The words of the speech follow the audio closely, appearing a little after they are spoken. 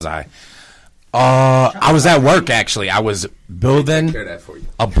I was at work, actually. I was building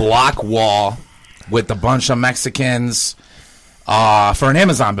a block wall with a bunch of Mexicans for an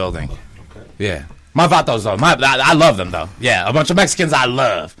Amazon building. Okay. Yeah. My vatos, though. I love them, though. Yeah, a bunch of Mexicans I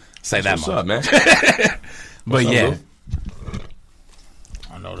love. Say that much. What's up, man? But yeah.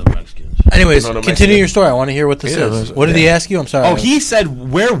 I know the Mexicans. Anyways, continue your story. I want to hear what this is. What did he ask you? I'm sorry. Oh, he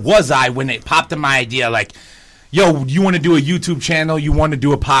said, where was I when it popped in my idea, like, yo, you want to do a YouTube channel? You want to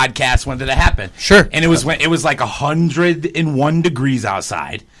do a podcast? When did it happen? Sure. And it was when it was like 101 degrees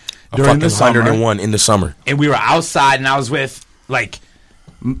outside during the summer. 101 in the summer. And we were outside, and I was with, like,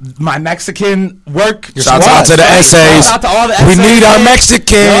 my Mexican work. Shout out to the essays. Shout out to all the essays. We need our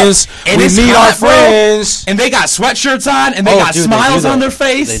Mexicans. Yep. We need our friends. And they got sweatshirts on, and they got smiles on their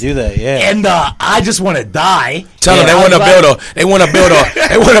face. They do that, yeah. And I just want to die. Tell them they want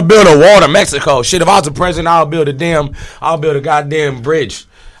to build a wall to Mexico. Shit, if I was the president, I'll build a goddamn bridge.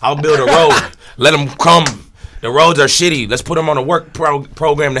 I'll build a road. Let them come. The roads are shitty. Let's put them on a work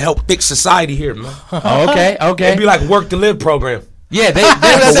program to help fix society here, man. Okay. It'd be like work to live program. Yeah, they'd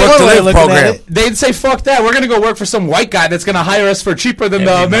say, fuck that. We're going to go work for some white guy that's going to hire us for cheaper than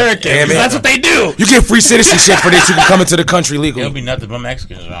the Americans. That's what they do. You get free citizenship for this. You can come into the country legally. There'll be nothing but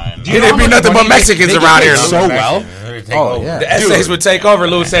Mexicans around here. There'll be nothing but Mexicans around here. So well. The essays would take over.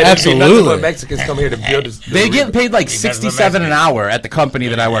 Lou said there'd be nothing but Mexicans come here to build this. They get paid like $67 an hour at the company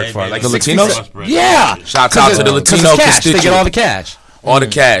that I work for. Like the Latinos? Yeah. Shout out to the Latino constituent. They get all the cash. All the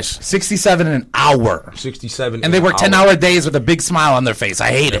cash. $67 an hour. 67. And they work 10-hour days with a big smile on their face. I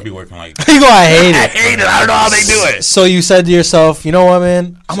hate it. Be working like you go, I hate it. I hate it. I don't know how they do it. So you said to yourself, you know what,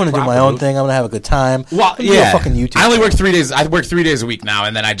 man? I'm going to do my own thing. I'm going to have a good time. Well, yeah. Fucking YouTube. I only work 3 days. I work 3 days a week now,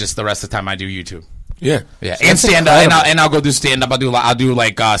 and then the rest of the time I do YouTube. Yeah. And stand up, and I'll go do stand up. I'll do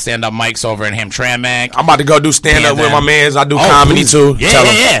like stand up mics over in Hamtramck. I'm about to go do stand up with my mans. I do comedy too.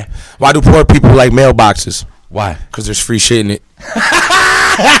 Yeah. Why do poor people like mailboxes? Why? Because there's free shit in it.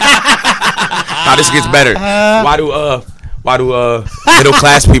 Now this gets better. Why do middle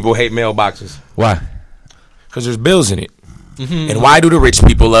class people hate mailboxes? Why? Because there's bills in it. Mm-hmm. And why do the rich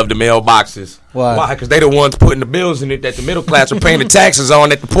people love the mailboxes? Why? Because they the ones putting the bills in it that the middle class are paying the taxes on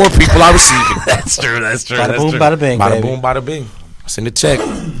that the poor people are receiving. That's true. Bada boom, bada bing, bada boom, bada bing. Send a check.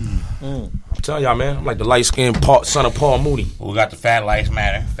 I'm telling y'all, man. I'm like the light-skinned son of Paul Moody. We got the Fat Lives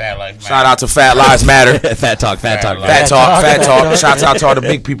Matter. Shout out to Fat Lives Matter. Fat talk. Shout out to all the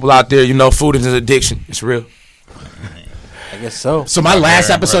big people out there. You know, food is an addiction. It's real. I guess so. So my last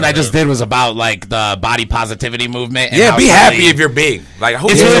episode I just did was about like the body positivity movement. And be happy if you're big. Like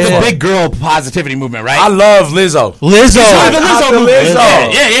it's really the big girl positivity movement, right? I love Lizzo. Lizzo.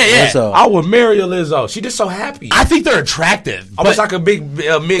 Yeah. I would marry a Lizzo. She just so happy. I think they're attractive. Almost like a big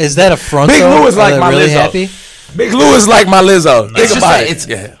mix. Is that a front? Big Lou is like my really Lizzo. Happy? Big Lou is like my Lizzo. Think about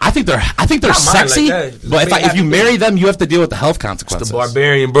it. I think they're sexy, but if you marry them, you have to deal with the health consequences. It's the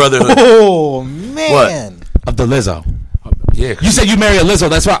barbarian brotherhood. Oh man, what? Of the Lizzo. Yeah, you said you marry a Lizzo.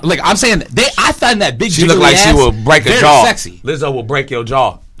 That's right. Like I'm saying, I find that big. She look like she will break a jaw. Sexy. Lizzo will break your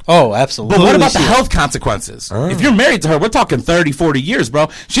jaw. Oh, absolutely. But what about the health consequences? If you're married to her, we're talking 30, 40 years, bro.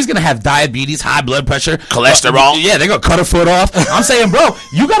 She's going to have diabetes, high blood pressure, cholesterol. Yeah, they're going to cut her foot off. I'm saying, bro,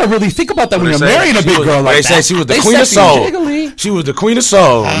 you got to really think about that when you're marrying a big girl like that. They say she was the queen of soul. Jiggly. She was the queen of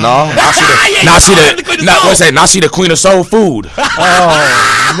soul. No. Now she the queen of soul food.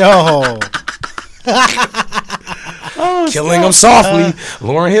 Oh, no. Killing them softly.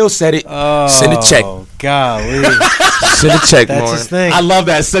 Lauryn Hill said it. Send a check. Oh, golly. Send a check, That's Lauren. his thing. I love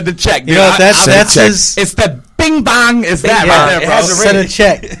that. Send a check. You know, that's his. It's the bing bong. It's that right there, bro. Send a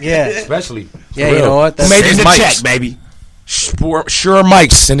check. Yeah. Especially. Yeah, you know what? Send a check, baby. Sure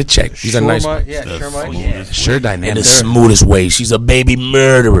Mike, send a check. He's a nice one. Yeah, Sure Mike. Yeah. Sure dynamic. In the smoothest way. She's a baby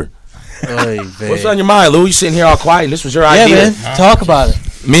murderer. What's on your mind, Lou? You sitting here all quiet and this was your idea. Yeah, man. Talk about it.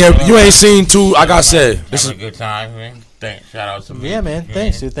 Me, you ain't seen too, like I said. This is a good time, man. Thanks. Shout out to me. Yeah, man.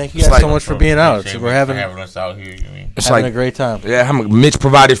 Thanks, dude. Thank you guys so much for being out. We're having us out here. Having a great time. Yeah, Mitch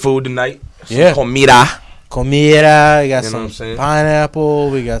provided food tonight. Yeah. Comida. We got some pineapple.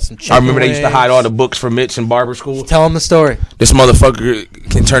 We got some chicken. I remember they used to hide all the books for Mitch in barber school. Tell them the story. This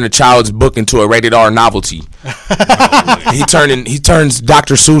motherfucker can turn a child's book into a rated R novelty. He turns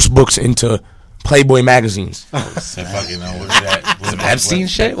Dr. Seuss books into Playboy magazines. Some Epstein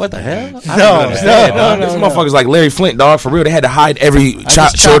shit? What the hell? No. This motherfucker's like Larry Flint, dog. For real, they had to hide every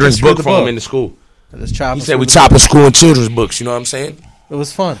children's book from him in the school. He said we chop and screw in children's books. You know what I'm saying? It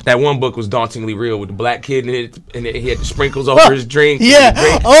was fun. That one book was dauntingly real with the black kid in it, and he had the sprinkles over his drink. Yeah.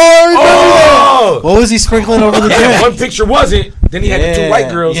 Oh, what was he sprinkling over the drink? One picture wasn't. Then he had the two white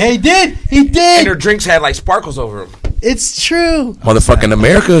girls. Yeah, he did. And their drinks had like sparkles over them. It's true. Motherfucking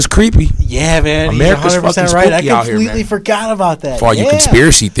America is creepy. Yeah, man. America's You're 100% fucking right. I spooky out here, completely man. forgot about that. For all you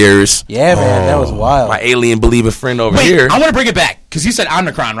conspiracy theorists. Yeah, man. That was wild. My alien believer friend over Wait, here. I want to bring it back because you said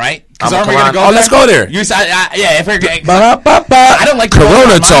Omicron, right? 'Cause aren't we Omicron. gonna go Let's go there. You said, yeah. If we're, Ba-ba-ba-ba. I don't like to go on Corona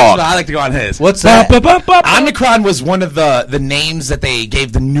mine, talk. but I like to go on his. What's that? Ba-ba-ba-ba. Omicron was one of the names that they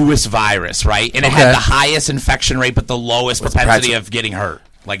gave the newest virus, right? And it had Okay. the highest infection rate, but the lowest propensity practical. of getting hurt.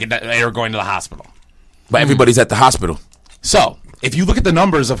 Like they were going to the hospital. But everybody's at the hospital. So, if you look at the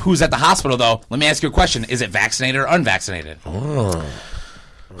numbers of who's at the hospital, though, let me ask you a question: is it vaccinated or unvaccinated?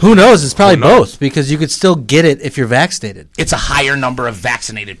 Who knows? It's probably both because you could still get it if you're vaccinated. It's a higher number of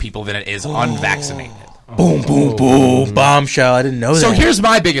vaccinated people than it is unvaccinated. Boom, boom, boom. Bombshell. I didn't know that. So here's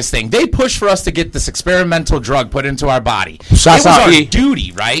my biggest thing: they push for us to get this experimental drug put into our body. Shouts it was out, our E.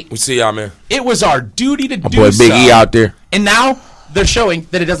 duty, right? We see y'all, man. It was our duty to My do boy Big so. E out there. And now they're showing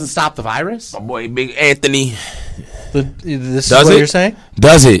that it doesn't stop the virus. My boy Big Anthony. This Does is what it? you're saying?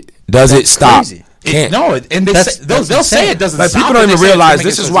 Does it? Does it That's stop? crazy. Can't. No, and they That's- say, they'll that's say insane. it doesn't Like stop. people don't but even they say it realize to make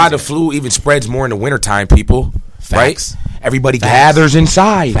this it is so why easy. the flu even spreads more in the wintertime, people. Facts. Right? Everybody Facts. gathers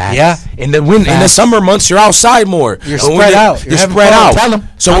inside. Facts. Yeah. In the summer months, you're outside more. You're But when spread out. You're You're having spread fun. out. Tell 'em.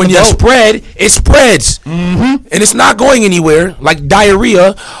 So On when the you boat. spread, it spreads. Mm-hmm. And it's not going anywhere like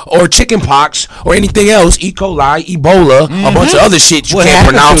diarrhea or chicken pox or anything else. E. coli, Ebola, a bunch of other shit you What can't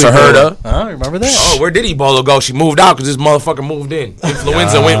happened pronounce to or heard Ebola? of. Huh? Remember that? Oh, where did Ebola go? She moved out because this motherfucker moved in.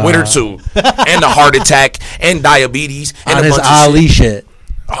 Influenza went with her too. And the heart attack and diabetes and On a his bunch of Ali shit. shit.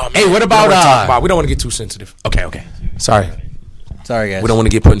 Oh, man. Hey, what We don't about, wanna talk about- we don't want to get too sensitive. Okay. Sorry. Sorry, guys. We don't want to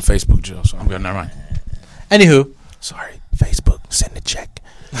get put in Facebook jail. So I'm good. Never mind. Anywho. sorry. Facebook, send a check.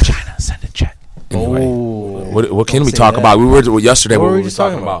 China, send a check. Anyway, Oh. what can Don't we say talk that. about? We were yesterday. What What were we we were just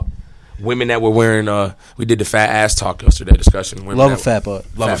talking talking about? Women that were wearing. We did the fat ass talk yesterday. Discussion. Women Love a that- fat butt.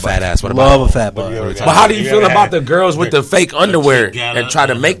 Love a fat ass. What about Love a fat butt. But how do you feel about the girls with the fake underwear and try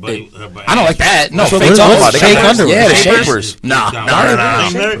to make the? I don't like that. No, That's what fake we talking underwear. about. They got Fake the- underwear. Yeah, the Shapers? shapers.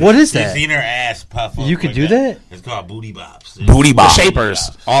 No. What is that? Seen her ass puff up You could like do that? It's called booty bops. Booty The bop.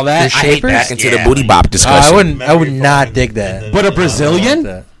 shapers. All that. The I hate shapers? that. Back into the Yeah. booty bop discussion. I would not dig that. But a I Brazilian?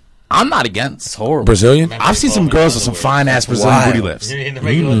 don't like I'm not against. It's horrible. Brazilian. I've seen some girls with some fine ass Brazilian Wild. booty lifts.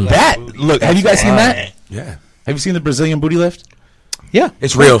 That look. Have you guys seen that? Yeah, Have you seen the Brazilian booty lift? Yeah.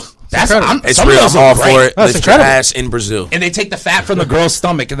 it's real. That's incredible. It's some of real. those I'm all look great. for it. That's Lift your incredible. ass in Brazil. And they take the fat from the girl's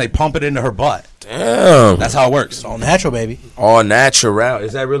stomach and they pump it into her butt. Damn. That's how it works. All natural, baby. All natural.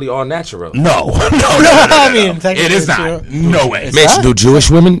 Is that really all natural? No, no. I mean, It is not. No way. It's Mitch, not? do Jewish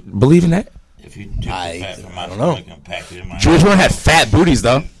women believe in that? If you took the fat from my don't know. stomach and packed it in my Jewish women have fat booties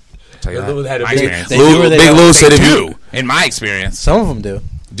though. Tell you Yeah, that. Lou had a My big- experience. They do or they Big don't? Lou said They if do, you in my experience, Some of them do.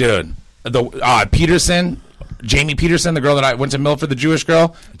 dude. The Peterson, Jamie Peterson, the girl that I went to Milford, the Jewish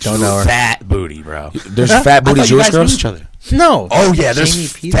girl. Don't know her. Fat booty, bro. there's fat booty I thought you Jewish guys knew girls. each other. No. Oh yeah, there's Jamie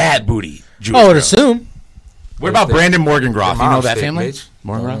Peterson? fat booty Jewish I would girls. assume. What about Brandon Morgengroff? You know mom's that thick, family? Mitch.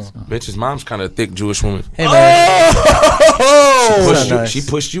 Morgengroff. Mitch's mom's kind of thick Jewish woman. Hey, man. Oh, It's not nice. She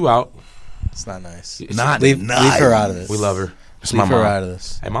pushed you out. It's not nice. not Leave nice. her out of this. We love her. It's Leave my her mom. out of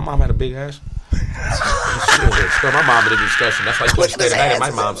this. Hey, my mom had a big ass. Shit, my mom in the discussion. That's why you stay the night at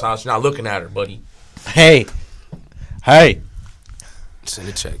my mom's house. You're not looking at her, buddy. Hey. Send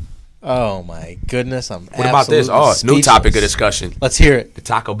a check. Oh, my goodness. I'm What about this? Oh, new topic of discussion. Let's hear it. The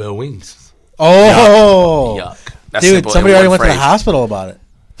Taco Bell wings. Oh. Yuck. That's Dude, simple somebody in already one went to the phrase. hospital about it.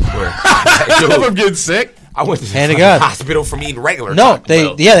 Dude, I'm getting sick. I went to the Hand to fucking God. hospital from eating regular No, Taco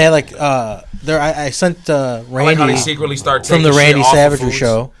they Bell. had like there I sent I like how they Randy secretly start from taking the shit Randy off of Savagery foods.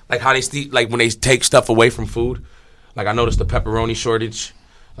 show. Like how they like when they take stuff away from food. Like I noticed the pepperoni shortage.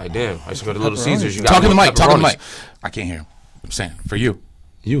 Like damn, I used to go to Little Pepperoni. Caesars. You got Talking to the more mic. Talking to the pepperonis. mic. I can't hear him. I'm saying for you.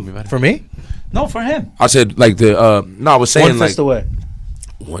 You. For me? No, for him. I said like the no, I was saying One fist like away.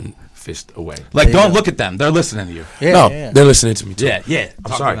 one fist away. Like, There you don't go. look at them. They're listening to you. Yeah, No, yeah. they're listening to me too. Yeah.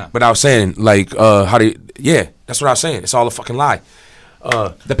 I'm sorry, but I was saying like how they that's what I was saying. It's all a fucking lie.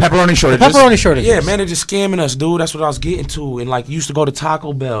 The pepperoni shortage. Pepperoni shortage. Yeah, man, they're just scamming us, dude. That's what I was getting to. And like, you used to go to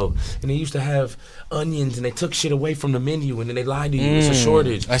Taco Bell, and they used to have onions, and they took shit away from the menu, and then they lied to you. It's a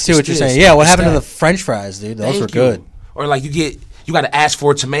shortage. I see It's what you're this, saying. Yeah, what it's happened to that. the French fries, dude? Those Thank were you. good. Or like you got to ask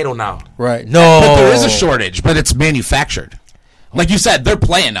for a tomato now. Right. No. But there is a shortage, but it's manufactured. Like you said, they're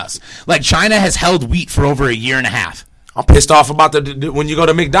playing us. Like China has held wheat for over a year and a half. I'm pissed off about the when you go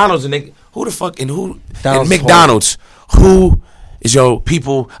to McDonald's and they who the fuck and who McDonald's in McDonald's who is your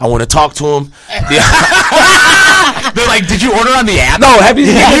people? I want to talk to them. They're like, did you order on the app? No, have you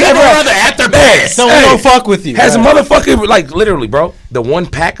You ever order on the app? They're Man, Someone hey, don't fuck with you. Has a Right. motherfucker, like, literally, bro, the 1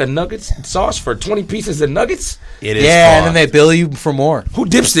 pack of nuggets sauce for 20 pieces of nuggets? It is. Yeah, and fucked. then they bill you for more. Who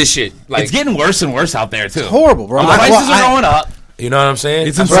dips this shit? Like, It's getting worse and worse out there too. Horrible, bro. The Like, prices well, are going up. you know what I'm saying?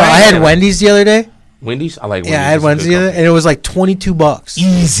 It's That's Bro, what insane. I'm I had saying. Wendy's the other day. Wendy's? I like Wendy's. Yeah, I had It's a Wendy's good the other day, and it was like $22.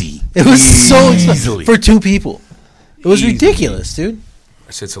 Easy. It was so expensive Easily. for 2 people. It was Easily. ridiculous, dude. company.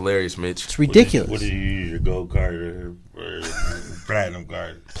 That shit's hilarious, Mitch. It's ridiculous. What do you use, your gold card or platinum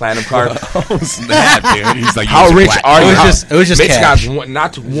card? Platinum card. Oh, snap, dude. He's like, How use rich black- are It you? was How- just- it was just Mitch cash. got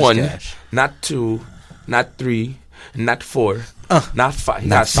not one, cash. not 2, not 3, not 4, not 5. He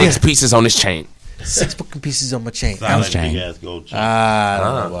Not got 6 five. pieces on his chain. 6 fucking pieces on my chain. Sound like chain. big ass gold chain. I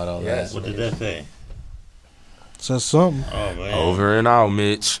don't know about all yes. that. What did that say? So something. Oh man. Over and out,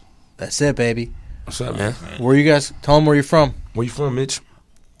 Mitch. That's it, baby. What's up, man? Where you guys? Tell them where you're from. Where you from, Mitch?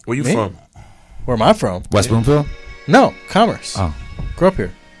 Where you Me? from? Where am I from? West Bloomfield? No, Commerce. Oh. Grew up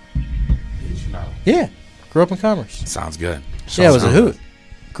here. Yeah, grew up in Commerce. Sounds good. Yeah, it was a hoot.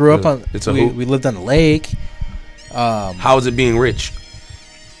 Grew up on. It's a we, hoot. we lived on the lake. How is it being rich?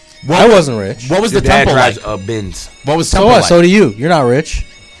 I wasn't rich. What was Your the dad temple drives like? a Benz. What was So temple what? like? So do you. You're not rich.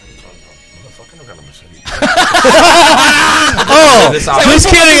 This Oh, just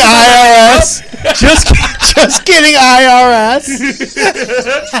kidding, IRS. Just kidding, IRS.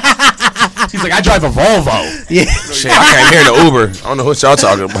 He's like, I drive a Volvo. Yeah. Shit, I can't hear the Uber. I don't know what y'all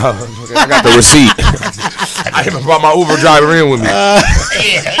talking about. I got the receipt. I even brought my Uber driver in with me.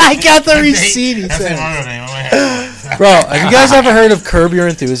 I got the receipt. He That's said. my real name. I'm gonna Bro, have you guys ever heard of Curb Your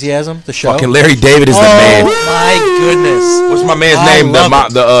Enthusiasm? The show. Fucking Larry David is the Oh man. my goodness. What's my man's I name? love My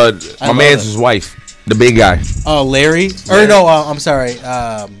love man's it. his wife. The big guy. Oh, Larry. Or no, I'm sorry.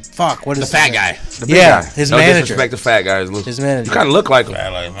 Fuck. What is The fat his name? guy. The big Yeah, guy. his no manager. disrespect the fat guys. Look. His manager. You kind of look like him.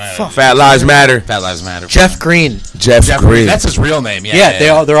 Bad like man. Fuck. Fat Lives Matter. Fat Lives Matter. Jeff Green. Jeff Green. That's his real name. Yeah,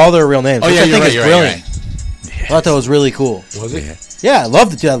 Yeah, they're all their real names. Oh, which yeah, I you're think right, is you're right, brilliant. I thought that was really cool. Was it? Yeah, I love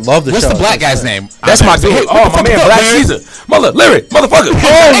the show. What's the black guy's name? That's my dude. Oh, my man, Black Caesar. Larry, motherfucker.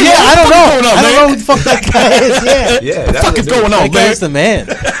 Oh yeah, I don't know. going on, I don't man? know who the fuck that guy is. Yeah, Yeah, What the fuck is going on, that man? guy's the man.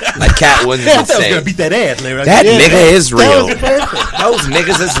 Like Cat Williams would say. beat that ass, Larry. That Yeah, nigga is real. That was perfect. Those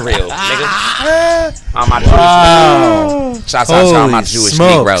niggas is real, nigga. All my Jewish Shouts out to all my Holy Jewish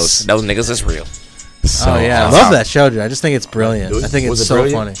smokes. Negroes. Those niggas is real. Oh yeah, I love that show, dude. I just think it's brilliant. I think Was it's it so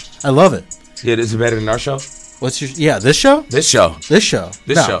brilliant? funny. I love it. Yeah, this is better than our show. What's your this show? This show. This show.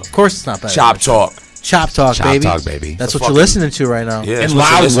 This No, show. Of course it's not better. Chop Talk. Chop Talk, Chop baby. Talk, baby. That's The what you're fucking- listening to right now. Yeah, And that's what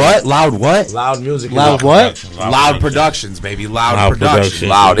loud you listen- what? Loud what? Loud music. Loud what? Loud Productions, baby. Loud Loud Productions. Production.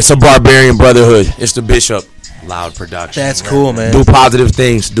 Loud. It's a barbarian brotherhood. It's the bishop. Loud Productions. That's cool, man. Do positive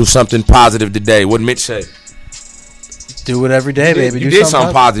things. Do something positive today. What Mitch say? Do it every day, baby. You Do did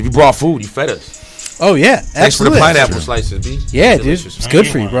something positive. You brought food. You fed us. Oh yeah, Thanks for the absolutely. pineapple slices, B. Yeah, dude, Delicious. it's good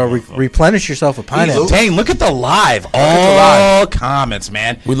for you, bro. Replenish yourself with pineapple. Dang, look at the live. the All live. comments,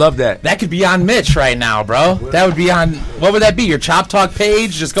 man. We love that. That could be on Mitch right now, bro. That would be on, what would that be? Your Chop Talk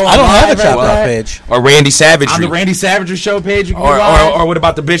page? Just go on I don't have a live Chop right Talk there? page. Or Randy On Savagery. the Randy Savagery show page, you can Or, go live. or what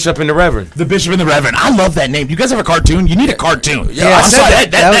about the bishop and the reverend? The Bishop and the Reverend. I love that name. You guys have a cartoon? You need a cartoon. Yeah, I I'm said sorry,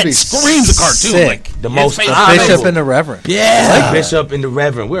 that. That would that be screams a cartoon. sick. Like The most it's The honorable. Bishop and the Reverend. Yeah. The bishop and the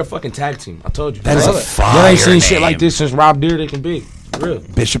reverend. We're a fucking tag team. I told you. That is a You fire ain't seen shit name. like this since Rob Deere. They can be real.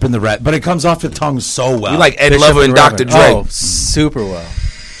 Bishop and the Reverend. But it comes off the tongue so well. You like Ed Bishop Lover and Dr. Reverend. Dre. Oh, super well.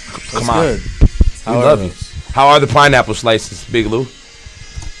 That's Come on. good. We love you. How are the pineapple slices, Big Lou?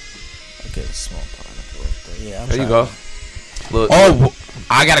 Okay, small pineapple. Yeah, I'm There you sorry. go. Look. Oh,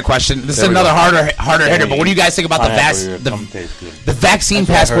 I got a question. This is There we another go. harder hitter. But what do you guys think about the vaccine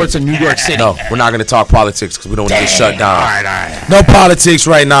passports in New York City? No, we're not going to talk politics because we don't want to get shut All down. right, all right. No politics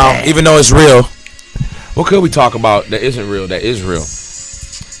right now, even though it's real. What could we talk about that isn't real, that is real?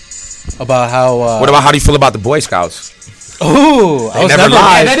 About how. What about how do you feel about the Boy Scouts? Ooh, I was never never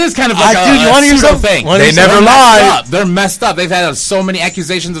lied. Yeah, that is kind of like Dude, you want to hear pseudo something? thing. Wanna They hear never something? lied. They're messed up. They've had so many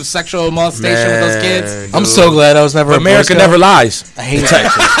accusations of sexual molestation with those kids. I'm so glad I was never. a Boy America Scout. never lies. I hate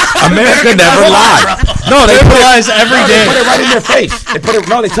Texas. America never lies. No, they put it, lies every no, they put day. it right in their face. They put it.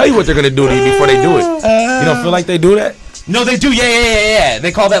 No, they tell you what they're gonna do to you before they do it. You don't feel like they do that? No, they do. Yeah.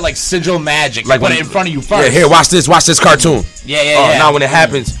 They call that like sigil magic. Like Like put when- it in front of you first. Yeah, here, watch this cartoon. Yeah. Now when it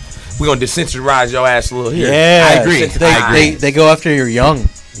happens, we're gonna desensitize your ass a little here. Yeah, I agree. They go after your young.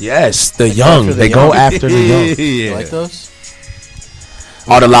 Yes, the young. after the They go young. after the young. You like those?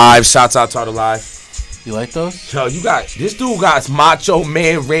 All the live. Shouts out to all the live. You like those? Yo, you got this dude got Macho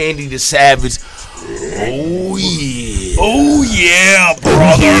Man Randy the Savage. Oh yeah. Oh yeah,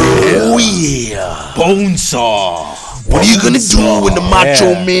 brother. Oh yeah. Bonesaw. What are you gonna do when the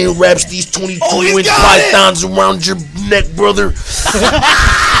Macho Man wraps these 22-inch pythons around your neck, brother?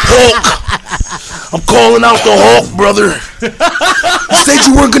 Hulk, I'm calling out the Hulk, brother. You said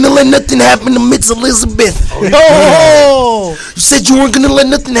you weren't gonna let nothing happen to Miss Elizabeth. Oh, You said you weren't gonna let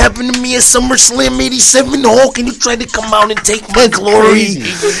nothing happen to me at SummerSlam '87, Hulk, and you tried to come out and take my glory,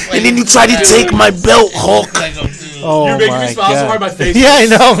 and then you tried to take my belt, Hulk. oh You're making my me smile so hard, god. my face. Yeah, I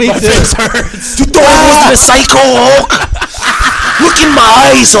know. Me too. You thought I wasn't a psycho, Hulk? Look in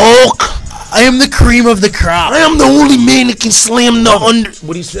my eyes, Hulk. I am the cream of the crop. I am the only man that can slam the under.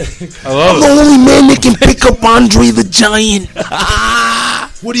 What do you say? Oh. I'm the only man that can pick up Andre the Giant.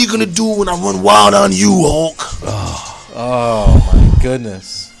 What are you gonna do when I run wild on you, Hulk? Oh my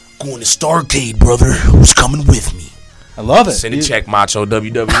goodness. Going to Starcade, brother. Who's coming with me? I love it. Send a check, Macho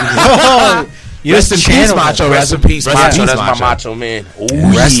WWE. Oh, you Rest in just peace, channeled it. Macho. Rest in peace, Rest in Macho. peace, That's my Macho. Macho Man.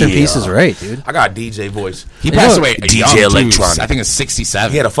 Oh, Rest in yeah. peace is right, dude. I got a DJ voice. He passed know, away. DJ young, too. Electronic. I think it's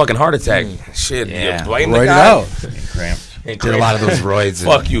 67. He had a fucking heart attack. Shit. Yeah. Blame the Roided guy. out. And Did a lot of those roids.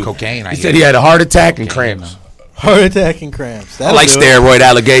 Fuck and you. Cocaine. He said he had a heart attack and cramps. Heart attack and cramps. I like steroid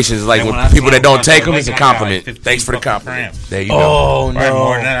allegations. Like And with when I people that smoked don't take them, Lake, it's a I got like compliment. 15 Thanks for the fucking compliment. cramps. There you go. Oh Probably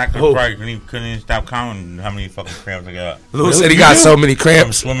more than no. that. I Who? probably couldn't even stop counting how many fucking cramps I got. Lou said he got so many From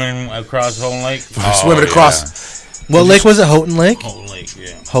cramps. swimming across Houghton Lake. Swimming across. What lake was it? Houghton Lake? Houghton Lake,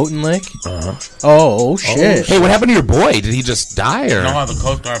 yeah. Houghton Lake? Oh shit. Hey, what happened to your boy? Did he just die or? You know how the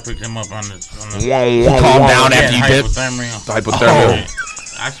Coast Guard picked him up on the Calm down after you did. hypothermia. Hypothermia.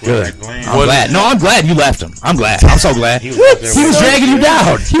 I swear that gland. I'm glad. No, I'm glad you left him. I'm glad. I'm so glad. He was out there He was with- dragging you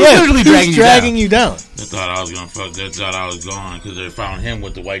down. He was literally Who's dragging you down. you down? They thought I was gonna fuck. They thought I was gone because they found him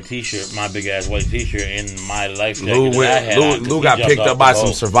with the white T-shirt, my big ass white T-shirt, in my life jacket. Lou, that I had on, 'cause Lou he got jumped picked off up by the some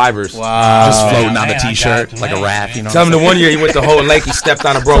boat. survivors. Wow. Just floating on the man, I t-shirt got it, like a man. raft, you know. Tell him the one year he went to Houghton Lake, he stepped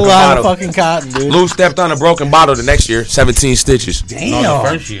on a A broken lot of bottle. fucking cotton, dude. Lou stepped on a broken bottle the next year, 17 stitches. No, the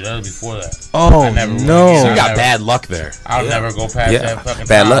first year. That was before that. Oh I never went. no. You got bad luck there. I'll never go past Yeah. that fucking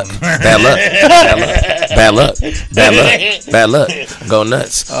Bad luck. fountain. Bad luck. Bad luck. Bad luck. Bad luck. Bad luck. Go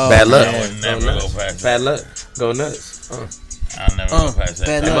nuts. Bad luck. I would never go past that. Bad luck. Go nuts. I'll never go past that.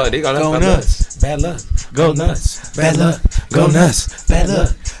 bad Bad luck. luck. They Go bad nuts. luck. Bad luck. Go nuts. Bad luck. Go nuts. Bad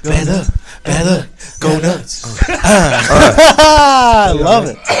luck. Bad luck. Bad luck. Go nuts. I love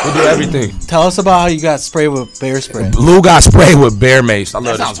it. We do everything. Tell us about how you got sprayed with bear spray. Lou got sprayed with bear mace. I love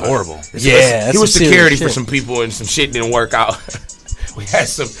That this sounds story. horrible. Yeah, He that's was some serious security for shit. some people and some shit didn't work out. We had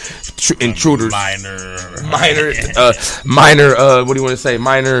some intruders. Minor. Minor, what do you want to say?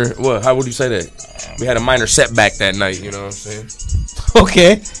 Minor, what? How would you say that? We had a minor setback that night, you know what I'm saying?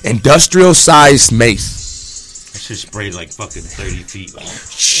 Okay. Industrial sized mace. That shit sprayed like fucking 30 feet.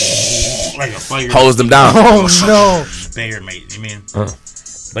 Like a fire. Hosed them down. Oh no. Bear, mate. You mean?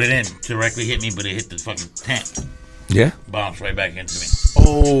 But it didn't directly hit me, but it hit the fucking tent. Yeah? Bounced right back into me.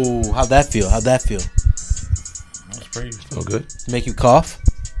 Oh, how'd that feel? That was pretty. Oh, good. Make you cough?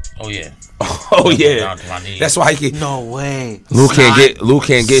 Oh, yeah. Oh, yeah. Down to my knees. That's why he No way. Lou can't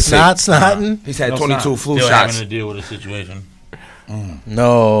get Snot sick. snotting? He's had No, 22 it's not. flu Still shots. having to deal with a situation.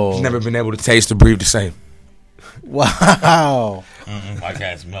 No. He's never been able to taste or breathe the same. Wow. I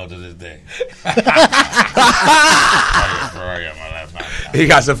can't smell to this day. I had a Ferrari on my last night. He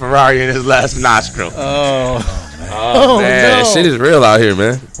got some Ferrari in his last nostril. Oh, Man, no. shit is real out here,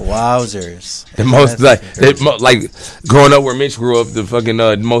 man. Wowzers. The most like growing up where Mitch grew up, the fucking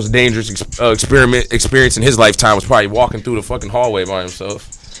most dangerous experience in his lifetime was probably walking through the fucking hallway by himself.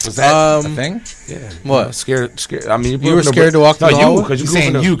 Was that a Um, thing? Yeah, What? Scared. I mean, You were scared to walk through the hallway? because you You're grew up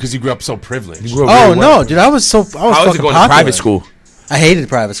saying in a- you because you grew up so privileged. you grew up Oh really well. no, dude! I was How was fucking it going popular. to private school? I hated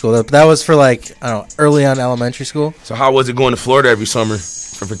private school, but that was for like I don't know, early on elementary school. So how was it going to Florida every summer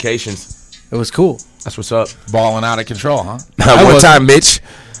for vacations? It was cool. That's what's up. Balling out of control, huh? One time, Mitch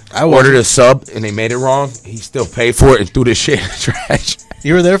I ordered a sub and they made it wrong. He still paid for it and threw this shit in the trash.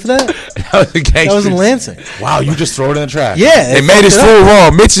 You were there for that? That was a gangster. That was in Lansing. Wow, you just throw it in the trash. Yeah, They made his fucked it food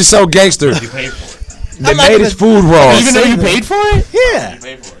wrong. Mitch is so gangster. You paid for it. They I'm not made gonna- his food wrong. Even though you paid for it? Yeah. You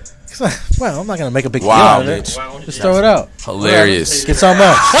paid for it. Well, I'm not gonna make a big deal Wow, out of it. Mitch. Just throw it out. Hilarious. Get something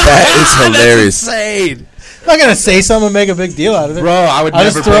else. That is hilarious. Insane. I'm not gonna say something and make a big deal out of it. Bro, I would I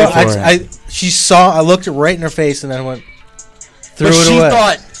never just throw. pay for it. She saw. I looked right in her face and then went. Threw But it she away.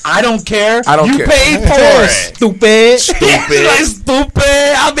 thought, I don't care. I don't you care. paid for Yeah, it. stupid. She's like,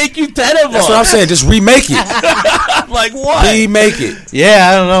 stupid. I'll make you 10 of them. That's what I'm saying. Just remake it. Like, what? Remake it. Yeah,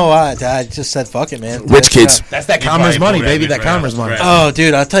 I don't know why. I just said fuck it, man. Rich kids. That's that You commerce probably money, pulled that baby. bitch That right commerce out. money. Right. Oh,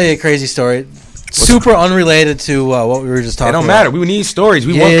 dude, I'll tell you a crazy story. Super unrelated to what we were just talking It don't about. matter. We need stories.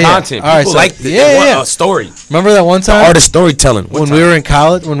 We want yeah. content. All right, People so- like they yeah, want yeah. a story. Remember that one time Art of storytelling. when we were in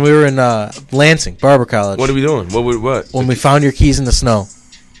college, when we were in Lansing, Barber College, What are we doing? What? when we found your keys in the snow.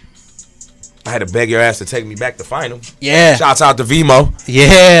 I had to beg your ass to take me back to find them. Yeah. Shouts out to Vimo.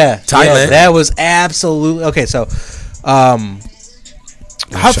 Yeah. Thailand. Yeah, that was absolutely okay. So, first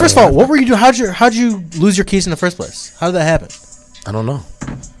of all, what were you doing? How'd you lose your keys in the first place? How did that happen? I don't know.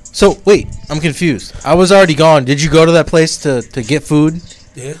 So wait, I'm confused. I was already gone. Did you go to that place to get food,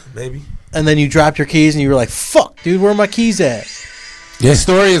 Yeah, maybe. and then you dropped your keys, and you were like, "Fuck, dude, where are my keys at?" The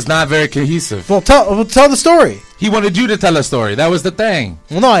story is not very cohesive. Well, tell the story. He wanted you to tell a story. That was the thing.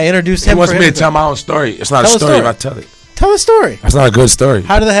 Well, no, I introduced He him. wants for me to him tell my own story. It's not Tell a the story if story. I tell it. Tell the story. That's not a good story.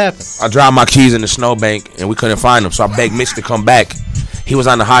 How did that happen? I dropped my keys in the snowbank and we couldn't find them, so I begged Mitch to come back. He was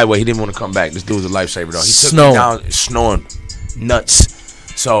on the highway. He didn't want to come back. This dude was a lifesaver, though. He took Snowing. me down, snowing, nuts.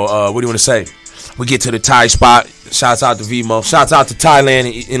 So, what do you want to say? We get to the Thai spot. Shouts out to Vimo. Shouts out to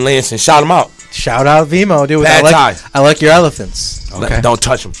Thailand in Lansing. Shout them out. Shout out Vimo, dude. Bad Thai. I like your elephants. Okay. Don't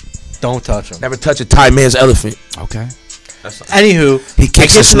touch them. Don't touch them. Never touch a Thai man's elephant. Okay. Anywho, He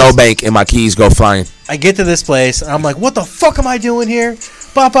kicks the snowbank and my keys go flying. I get to this place, and I'm like, what the fuck am I doing here?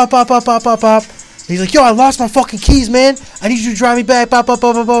 Bop, bop, bop, bop, bop, bop, bop. He's like, yo, I lost my fucking keys, man. I need you to drive me back. Bop, bop,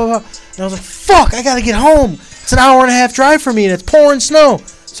 bop, bop, bop, bop. And I was like, fuck, I gotta get home. It's an hour and a half drive for me, and it's pouring snow.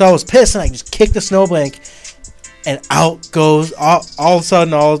 So I was pissed, and I just kicked the snowbank, and out goes, all of a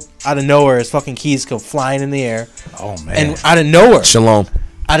sudden, all out of nowhere, his fucking keys go flying in the air. Oh, man. And out of nowhere, Shalom.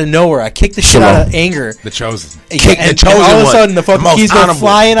 I kicked the shit out of anger. The Chosen. Kick the And chosen all of a one. sudden, the fucking The most keys go honorable.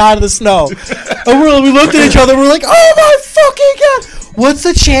 flying out of the snow. And we looked at each other. We're like, "Oh my fucking god! What's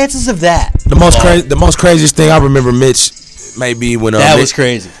the chances of that?" The most craziest thing I remember, Mitch, maybe when That Mitch, was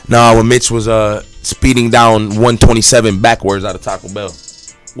crazy. No, when Mitch was speeding down 127 backwards out of Taco Bell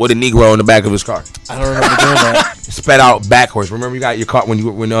with a Negro in the back of his car. I don't remember doing that Sped out backwards. Remember you got your car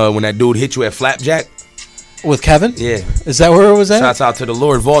when that dude hit you at Flapjack? with Kevin. Yeah. Is that where it was at? Shouts out to the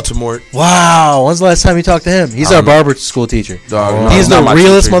Lord Baltimore. Wow. When's the last time you talked to him? He's our barber school teacher. Dog, no, He's the not my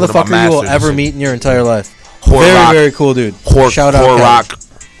realest teacher, one of my motherfucker you will masters. ever meet in your entire life. Horror Very, rock. very cool dude. Horror, Shout out horror Kevin. rock.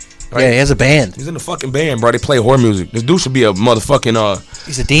 Right? Yeah, he has a band. He's in the fucking band, bro. They play horror music. This dude should be a motherfucking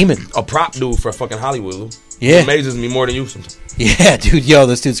He's a demon. a prop dude for fucking Hollywood, Lou. Yeah. It amazes me more than you sometimes. Yeah, dude. Yo,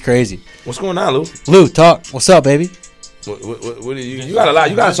 this dude's crazy. What's going on, Lou? Lou, talk. What's up, baby? What you got a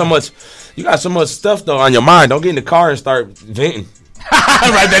lot. You got so much stuff though on your mind. Don't get in the car and start venting.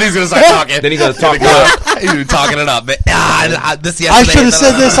 Right, then he's going to start talking. Then he gonna talk about. He's talking it up. This I should have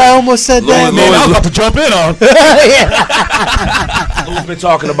said this. I almost said that. Man, I was about to jump in on. Who's been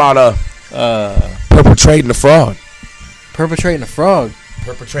talking about perpetrating the fraud? Perpetrating a fraud.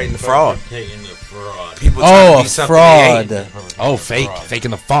 Perpetrating the fraud. Taking the fraud. People trying to Oh, be a something they fraud. ain't. Oh,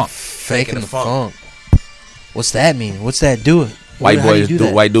 faking the funk. Faking the funk. funk. What's that mean? What's that do? White How do you boys, do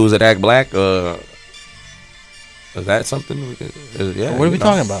that? white dudes that act black. Is that something? Yeah. What are we you know.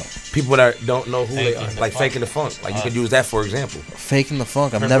 talking about? People that don't know who they are, Faking the like funk. faking the funk. Like you could use that for example. Faking the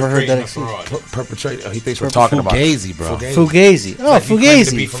funk. I've never heard that Perpetrating the excuse. fraud. Perpetrate. He thinks we're talking about Fugazi, bro. Fugazi. Oh, Like you claim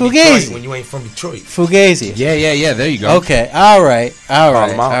to Fugazi. be from Detroit Fugazi. when you ain't from Detroit. Fugazi. Yeah. There you go. Okay. All right. All Call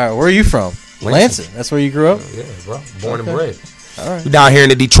right. him All out. right. Where are you from? Lansing. Lansing. That's where you grew up? Yeah, bro. Born and bred. All right. We down here in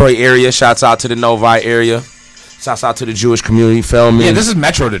the Detroit area. Shouts out to the Novi area. Shouts out to the Jewish community. Feel me? Yeah, this is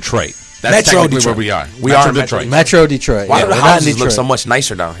Metro Detroit. That's Metro technically Detroit. where we are. We Metro are Metro. Metro Detroit. Why Yeah, do the we're not in houses Detroit. look so much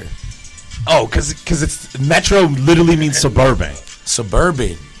nicer down here? Oh, because it's Metro literally means suburban.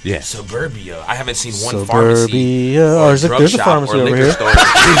 Suburban. Yeah. Suburbia. I haven't seen one pharmacy. Suburbia. Oh, there's drug a shop pharmacy or over liquor here. store.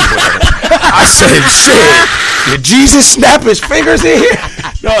 I said, shit. Did Jesus snap his fingers in here?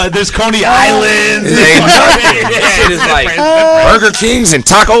 No, there's Coney Island. It ain't nothing. This shit is like Burger Kings and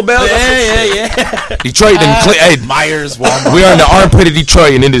Taco Bell. Yeah. Detroit didn't clean. Hey, Myers, Walmart. we are in the armpit of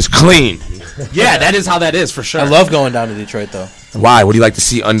Detroit and it is clean. Yeah, that is how that is for sure. I love going down to Detroit, though. Why? What do you like to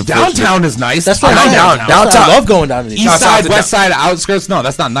see under downtown is nice. That's what I I know like. downtown. Downtown. I love going down to Detroit. East Shouts out side, to west side, outskirts. No,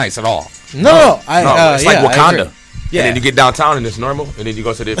 that's not nice at all. No, No, it's like yeah, I Wakanda. agree. Yeah. And then you get downtown and it's normal, and then you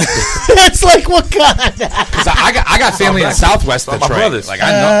go to the. It's like Wakanda. 'Cause I got family in Southwest my Detroit. brothers. Like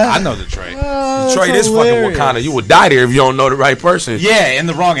I know Detroit. Detroit is fucking Wakanda. You would die there if you don't know the right person. Yeah, in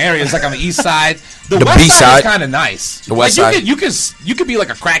the wrong areas, like on the east side. The The west B side side. is kind of nice. The west like, side. You could be like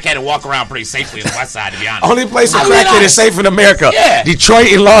a crackhead and walk around pretty safely in the west side. To be honest, Only place a I mean, crackhead I- is safe in America. Yeah. Detroit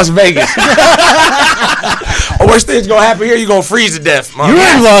and Las Vegas. Worst thing's gonna happen here, you gonna freeze to death. You were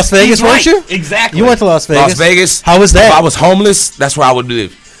in Las Vegas, He's weren't right. you? Exactly. You went to Las Vegas. Las Vegas. How was If I that? was homeless, that's where I would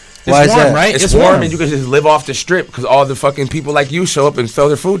live. Why is warm, that? right? It's warm, and you can just live off the strip because all the fucking people like you show up and throw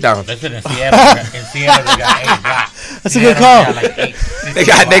their food down. That's it in Seattle. In Seattle, they got 8 blocks. That's a good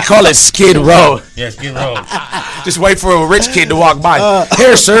call. They call it Skid Row. Yeah, Skid Row. Just wait for a rich kid to walk by.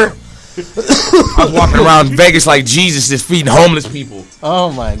 Here, sir. I was walking around Vegas like Jesus, just feeding homeless people. Oh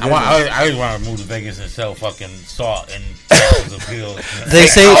my god! I always want to move to Vegas and sell fucking salt and bottles of pills. They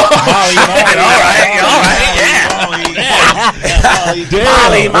say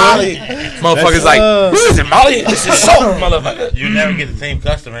Molly, Molly. Motherfuckers like, what is it, Molly? This is salt, motherfucker. You never get the same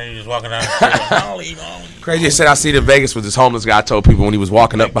customer. You're just walking down the street. Molly. Crazy said I see in Vegas with this homeless guy. I told people when he was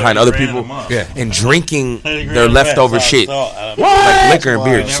walking up behind other people and drinking their leftover shit, like liquor and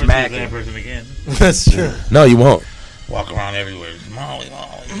beer, smacking. That person again. that's true. No, you won't. Walk around everywhere. Molly.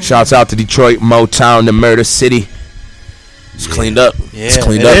 Shouts out to Detroit, Motown, the Murder City. It's cleaned up. Yeah, It's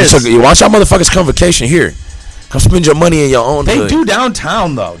cleaned it up. is. You watch y'all motherfuckers come vacation here. Come spend your money in your own They hood. do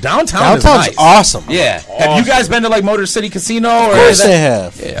downtown though. Downtown is Downtown's nice. awesome. Yeah. Have you guys been to like Motor City Casino? Or Of course is that- they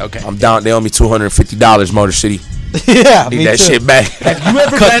have. Yeah. Okay. I'm down. They owe me $250, Motor City. Yeah, Need me that too. shit back. Have you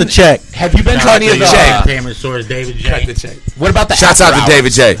ever Cut been? the check. Have you been to any of the? Entertainment stores, David J. What about the? Shouts after out to hours?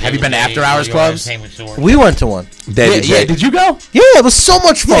 David J. Have you been to after hours clubs? We went to one. David Yeah. J. Did you go? Yeah, it was so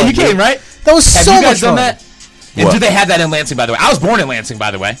much fun. Yeah, you dude. came, right? That was Have so you much guys done fun. that? And What? do they have that in Lansing, by the way? I was born in Lansing,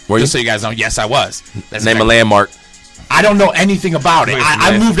 by the way. Were you? Just so you guys know. Yes, I was. That's Name a fact. landmark. I don't know anything about it.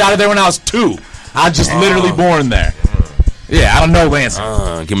 I moved out of there when I was 2. I was just literally born there. Yeah, I don't know Lansing.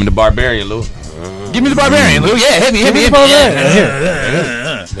 Give me the Barbarian, Lou. Give me the Barbarian, Lou. Yeah, hit me.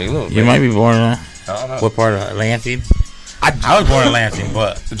 Hey, Lou, You might be born in what part of Lansing? I was born in Lansing,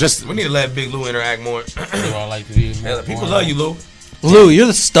 but Just we need to let Big Lou interact more. you all like to be. People love you, Lou. Lou, you're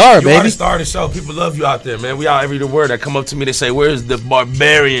the star, You are baby. the star of the show. People love you out there, man. We out every word that come up to me. They say, "Where's the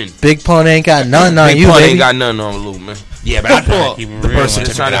Barbarian?" Big Pun ain't got nothing on Big you, Pun baby. ain't got nothing on Lou, man. yeah, but I pull Keep it the real, birth man.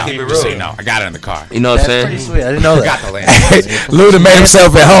 certificate Trying to out. keep it Just so real. you know, I got it in the car. You know what I'm That's saying? pretty sweet. I didn't know Got that. the land. Lou done made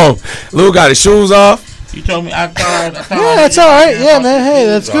himself at home. Lou got his shoes off. You told me I thought. Yeah, that's all right. Yeah, man. Hey,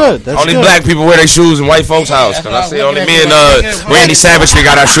 that's good. That's Only good. black people wear their shoes in white folks' house. Cause I see only me and Randy Savage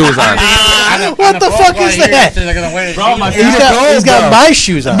got our shoes on. What the fuck is that? He's got my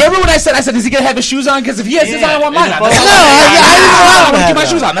shoes on. Remember when I said, is he going to have his shoes on? Because if he has his on, I want mine on. That's all No, I didn't want him to keep have my that.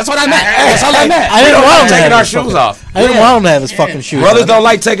 shoes on. That's what I meant. That's all I meant. I didn't want him to Taking have our his shoes fucking- off. I didn't want him to have his fucking shoes Brothers on. don't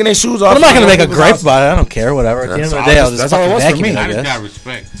like taking their shoes off. But I'm not going to make a gripe about it. I don't care. Whatever. At the end of the day, I'll just That's all it fucking was for vacuum me. it, I I just guess. got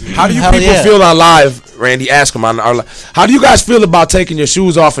respect. How do you Hell people yeah. feel on live, Randy? Ask them on our live. How do you guys feel about taking your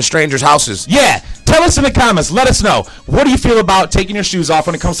shoes off in strangers' houses? Yeah, tell us in the comments. Let us know. What do you feel about taking your shoes off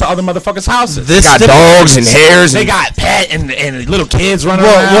when it comes to other motherfuckers' houses? This Got stip- dogs and hairs. They And got pet and little kids running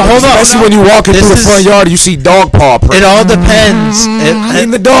Well, around. well, hold on. especially when you walking This through the is- front yard, and you see dog paw It print. all depends.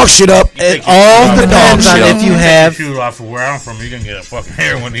 Clean the dog shit up. It all depends on if you have. Shoes off from where I'm from, you're gonna get a fucking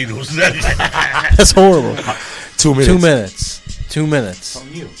heroin needle. That's horrible. 2 minutes. 2 minutes. 2 minutes.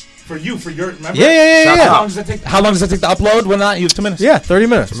 For your, remember? Yeah. How long does it take? How long does it take to upload? Well, not you have 2 minutes. Yeah, 30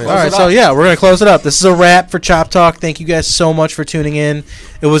 minutes. All right, it so up. yeah, we're going to close it up. This is a wrap for Chop Talk. Thank you guys so much for tuning in.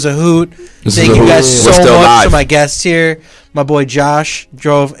 It was a hoot. This Thank is a you hoot. guys We're so still much live. to my guests here. My boy Josh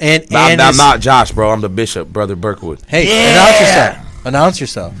drove and I'm his- not Josh, bro. I'm the bishop, brother Berkwood. Hey, announce yourself. Announce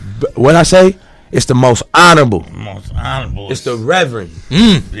yourself. What I say? It's the most honorable. Most honorable. It's the reverend.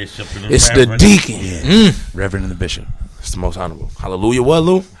 bishop and It's the reverend. deacon. Reverend and the bishop. It's the most honorable. Hallelujah. What,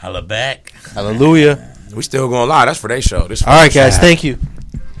 Lou? Holla back. Hallelujah. We still gonna lie. That's for their show. This All right, guys. Thank you.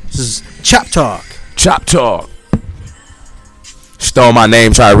 This is Chop Talk. Chop Talk. Stole my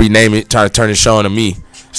name, try to rename it, try to turn the show into me.